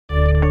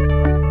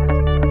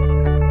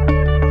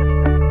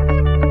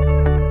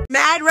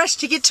Mad rush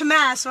to get to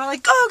Mass. We're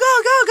like, go,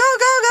 go, go, go,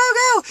 go, go,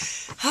 go.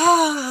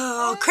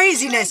 Oh,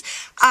 craziness.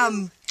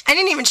 I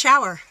didn't even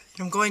shower.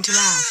 I'm going to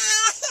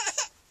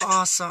Mass.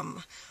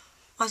 Awesome.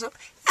 Awesome.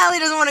 Allie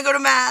doesn't want to go to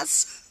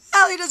Mass.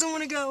 Allie doesn't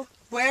want to go.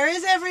 Where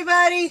is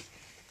everybody?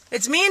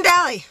 It's me and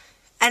Allie.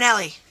 And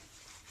Ellie.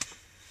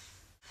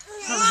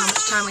 I don't know how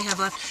much time we have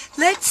left.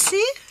 Let's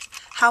see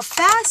how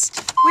fast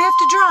we have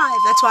to drive.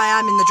 That's why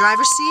I'm in the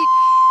driver's seat.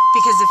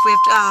 Because if we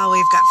have to, oh,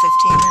 we've got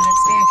 15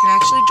 minutes. Dan can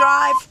actually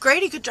drive.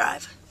 Grady could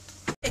drive.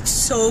 It's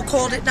so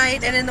cold at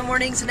night and in the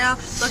mornings now.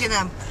 Look at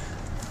them.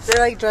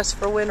 They're like dressed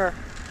for winter.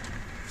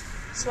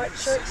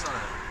 Sweatshirts.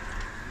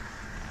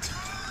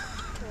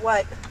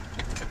 What?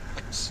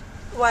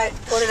 What?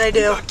 What did I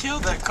do? I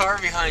killed that car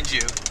behind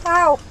you.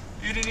 How?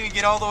 You didn't even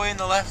get all the way in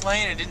the left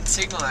lane and didn't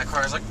signal that car.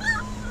 I was like,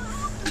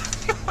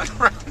 went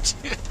around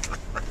you.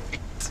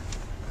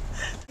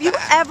 Have you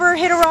ever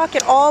hit a rock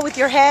at all with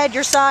your head,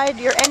 your side,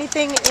 your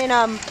anything in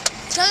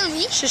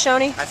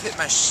Shoshone? I've hit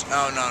my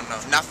no,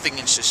 nothing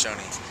in Shoshone.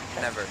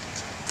 Never.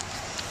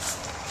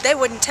 They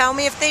wouldn't tell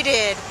me if they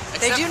did. Except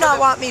they do not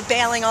want me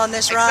bailing on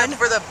this run.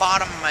 Except for the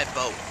bottom of my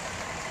boat.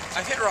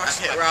 I've hit rocks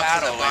with the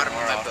bottom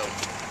of my boat.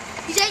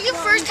 Is that your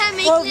first time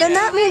making Well, then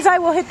that means I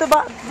will hit the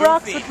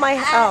rocks with my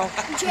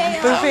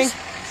boofing.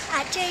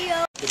 At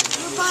J.O.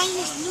 We're buying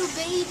this new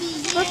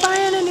baby. Yay. We're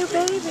buying a new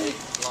baby.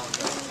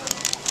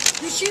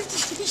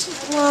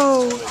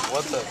 Whoa.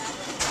 What the?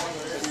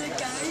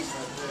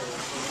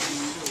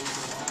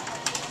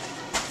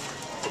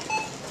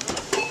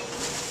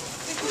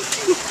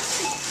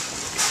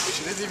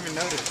 She doesn't even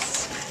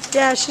notice.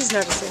 Yeah, she's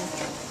noticing.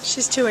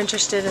 She's too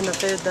interested in the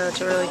food, though,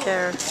 to really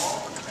care.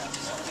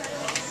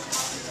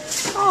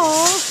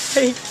 Aww.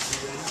 Hey.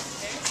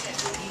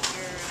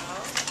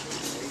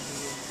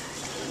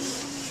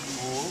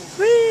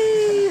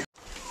 Whee!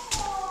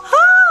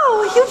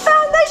 Oh, you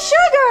found the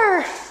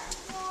sugar!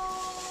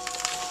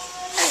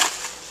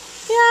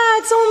 Yeah,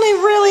 it's only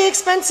really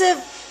expensive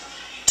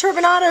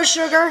turbinado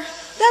sugar.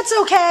 That's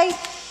okay.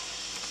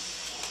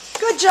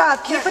 Good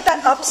job. Can you put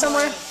that up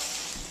somewhere?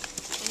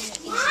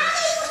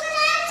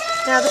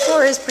 Yeah, the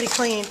floor is pretty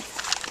clean.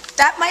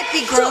 That might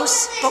be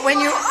gross, but when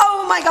you...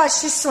 Oh my gosh,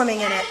 she's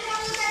swimming in it.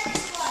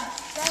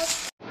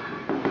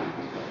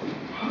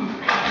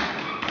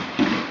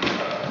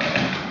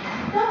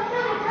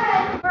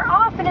 We're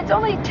off and it's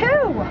only 2.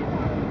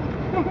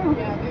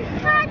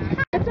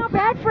 It's not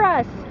bad for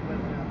us.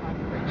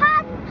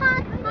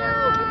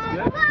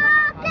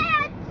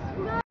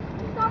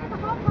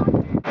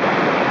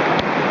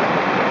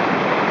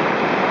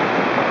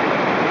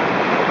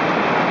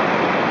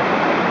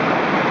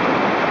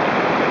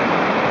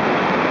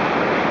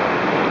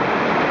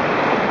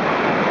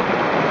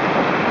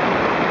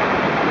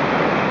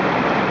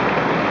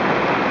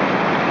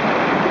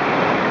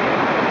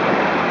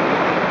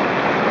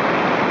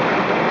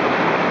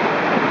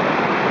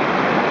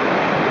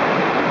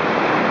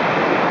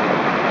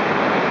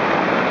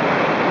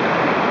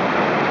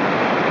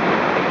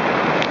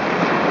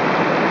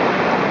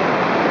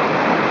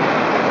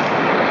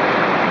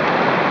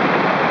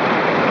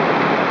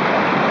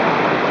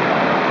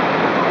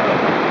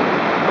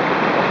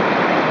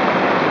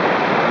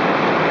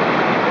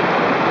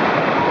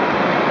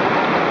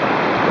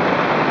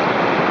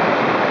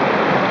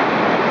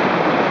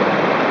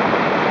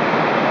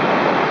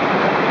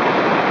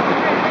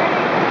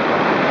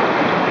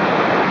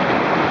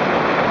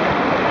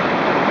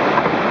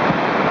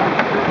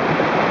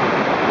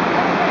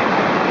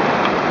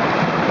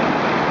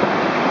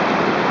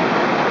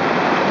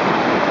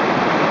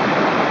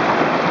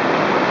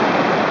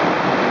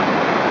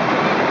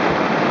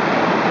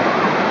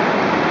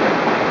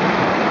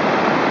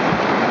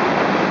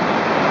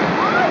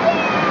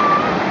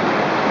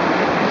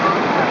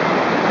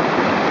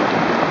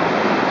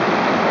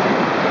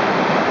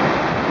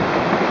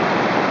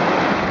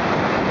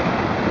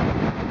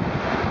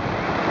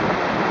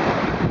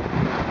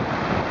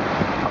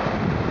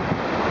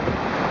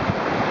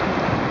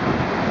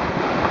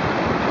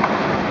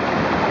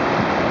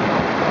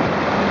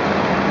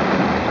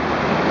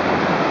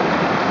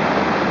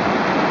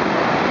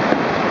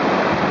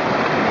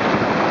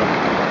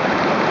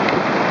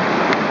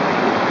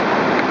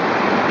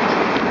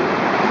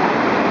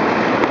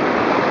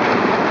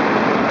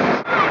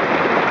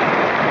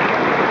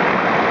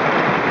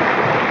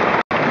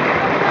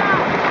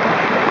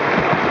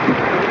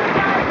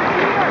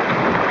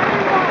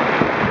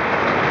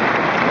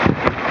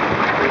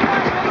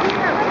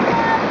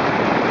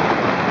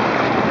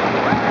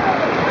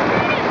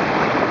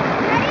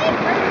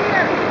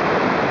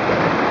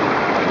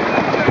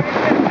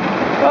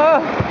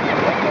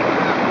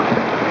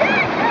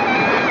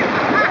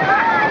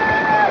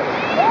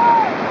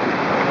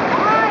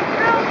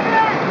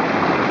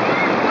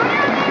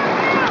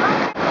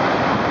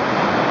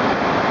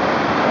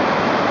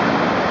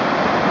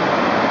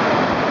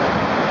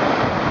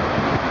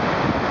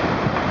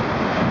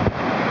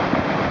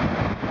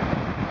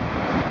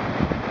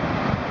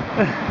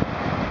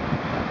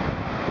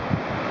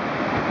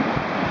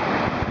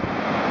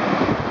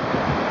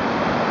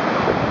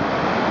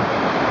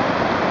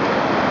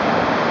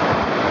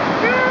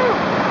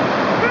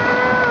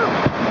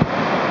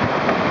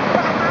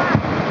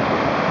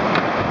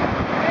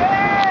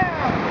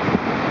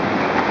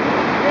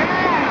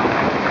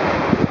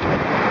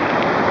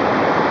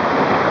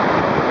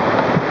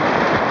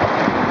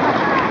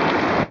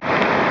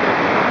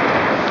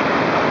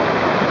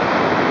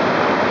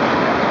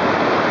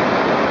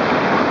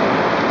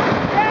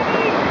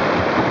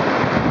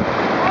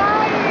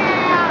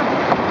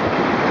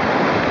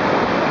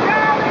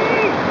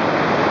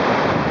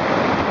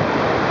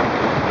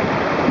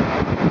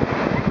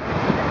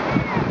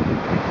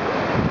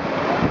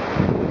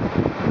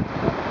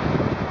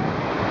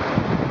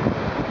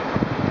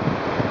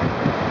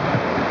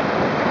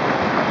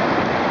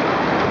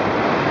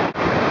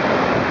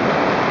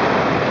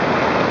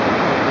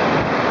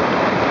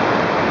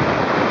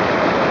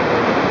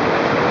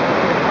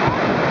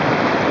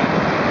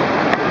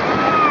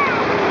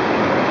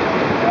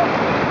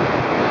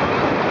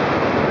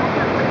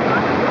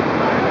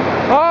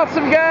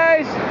 awesome,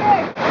 guys.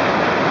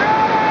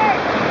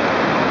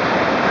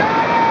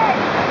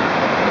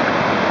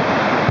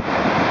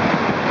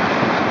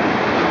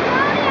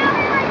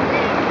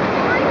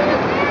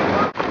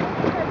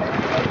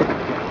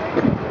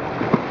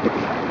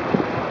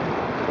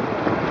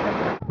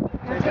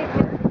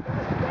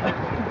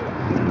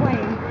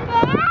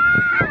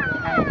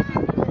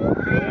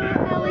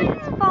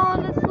 Ellie's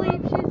fallen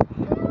asleep. She's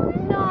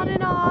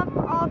nodding off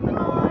and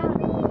on.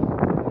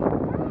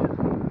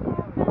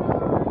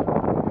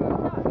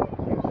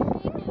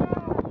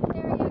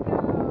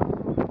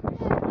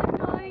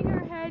 Nodding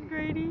her head,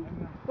 Grady.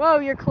 Whoa,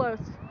 you're close.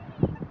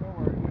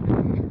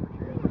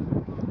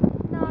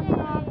 Nodding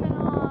off and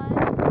on.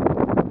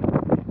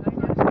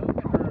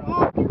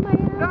 Look at my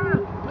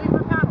Ellie.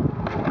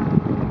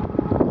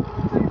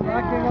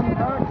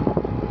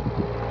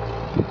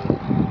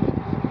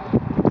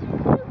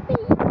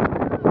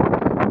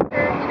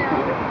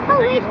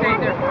 You stayed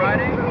there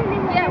Friday?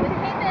 Yeah, we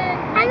came in.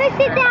 I'm gonna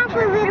sit down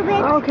for a little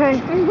bit. Okay.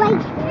 And wait till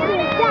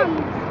it's done.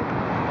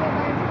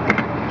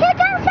 Here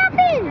comes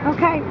something!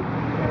 Okay.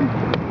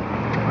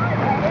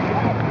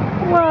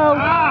 Whoa.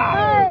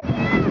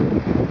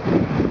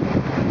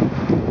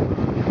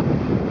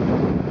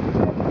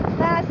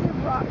 Massive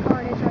rock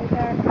carnage right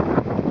there.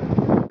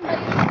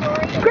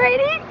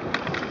 Grady?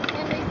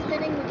 Henry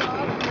spinning the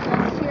dog and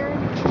just here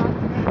and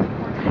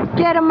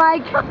Get him,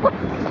 Mike.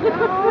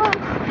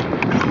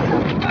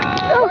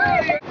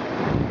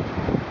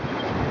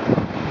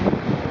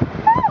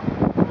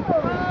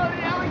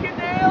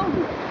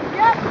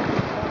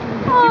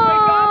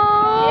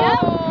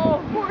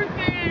 Oh, poor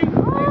thing.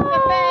 There's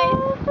the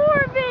face. Poor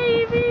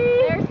baby.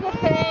 There's the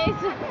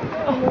face.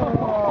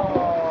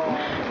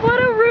 What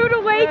a rude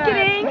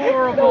awakening. That's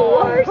horrible.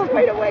 The worst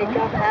way to wake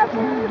up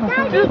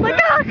ever. Just like,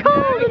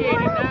 cold.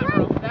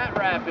 That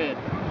rapid.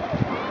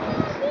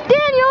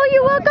 Daniel,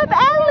 you woke up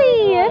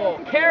Ellie. Oh,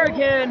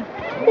 Kerrigan,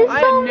 You're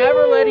I so am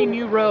never mean. letting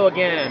you row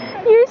again.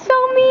 You're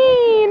so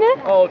mean.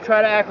 Oh,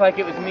 try to act like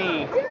it was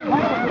me.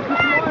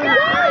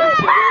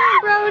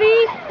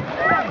 Brody.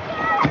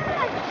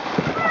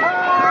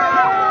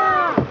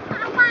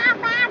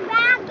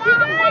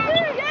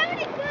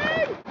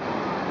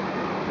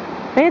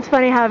 I think it's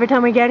funny how every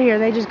time we get here,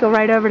 they just go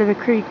right over to the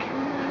creek.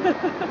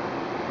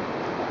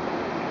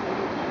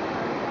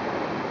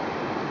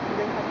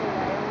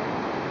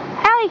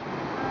 Ellie!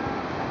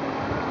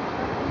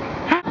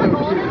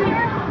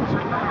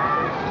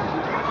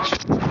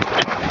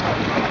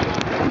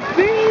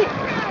 See?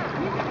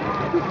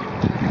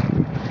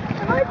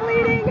 Am I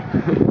bleeding?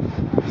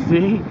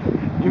 See?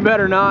 You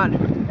better not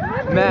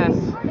mess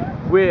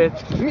with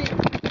me.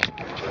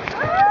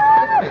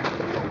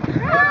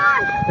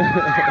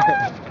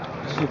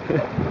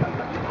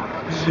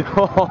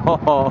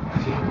 Oh,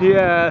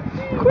 yeah.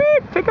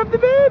 Quick, pick up the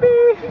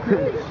baby.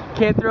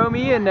 Can't throw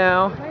me in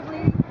now.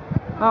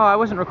 Oh, I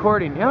wasn't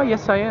recording. Oh,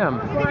 yes, I am.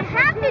 You're gonna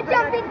have to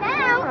jump in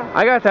now.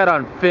 I got that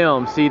on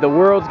film. See, the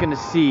world's gonna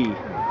see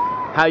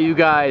how you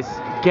guys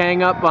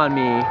gang up on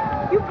me.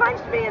 You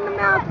punched me in the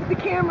mouth with the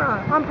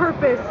camera on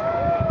purpose.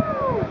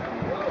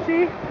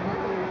 See?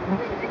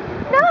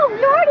 No,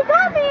 you already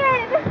got me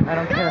in. I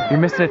don't care. You're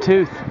missing a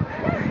tooth.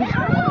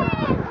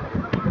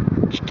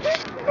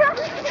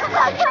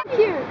 That's so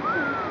cute.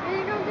 And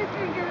you don't just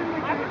get in the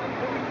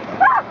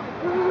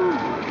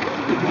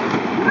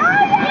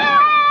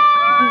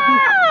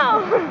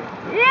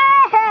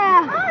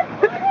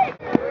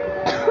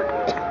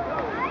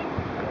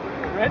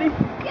Ready?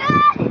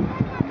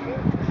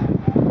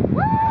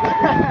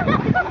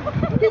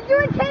 He's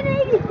doing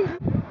 1080.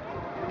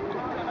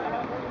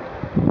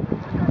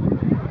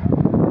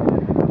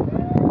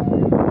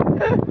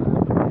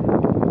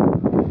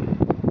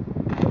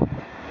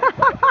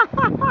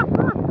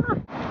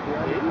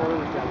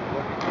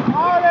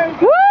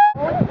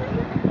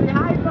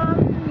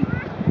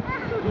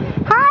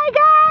 Hi,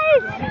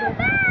 guys!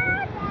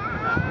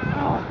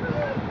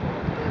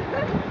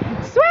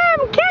 Swim,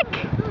 kick!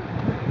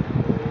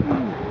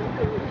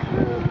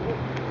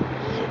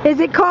 Is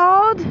it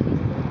cold?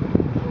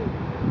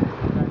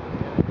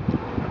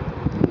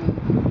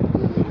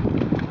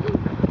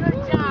 Good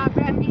job,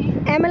 Remy.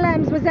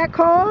 M&M's, was that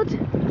cold?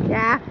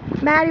 Yeah.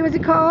 Maddie, was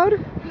it cold?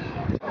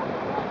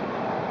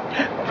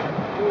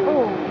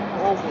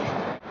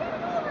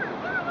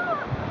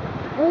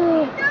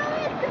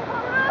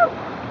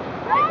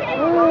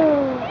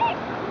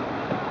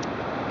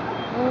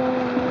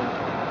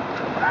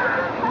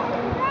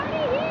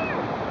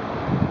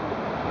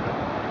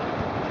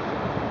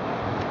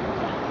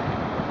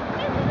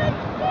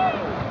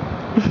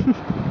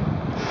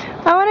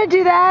 I want to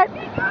do that.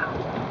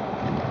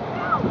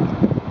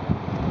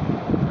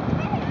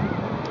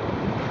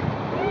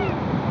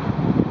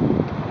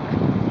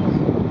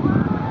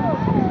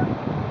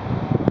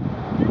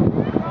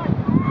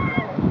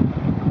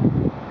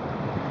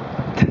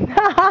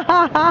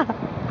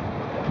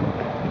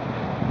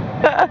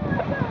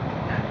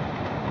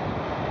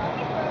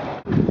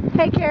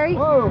 Hey, Carrie.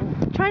 Whoa.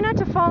 Try not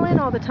to fall in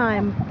all the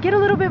time. Get a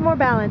little bit more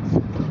balance.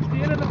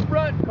 Stand in the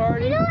front,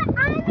 Cardi. You know what?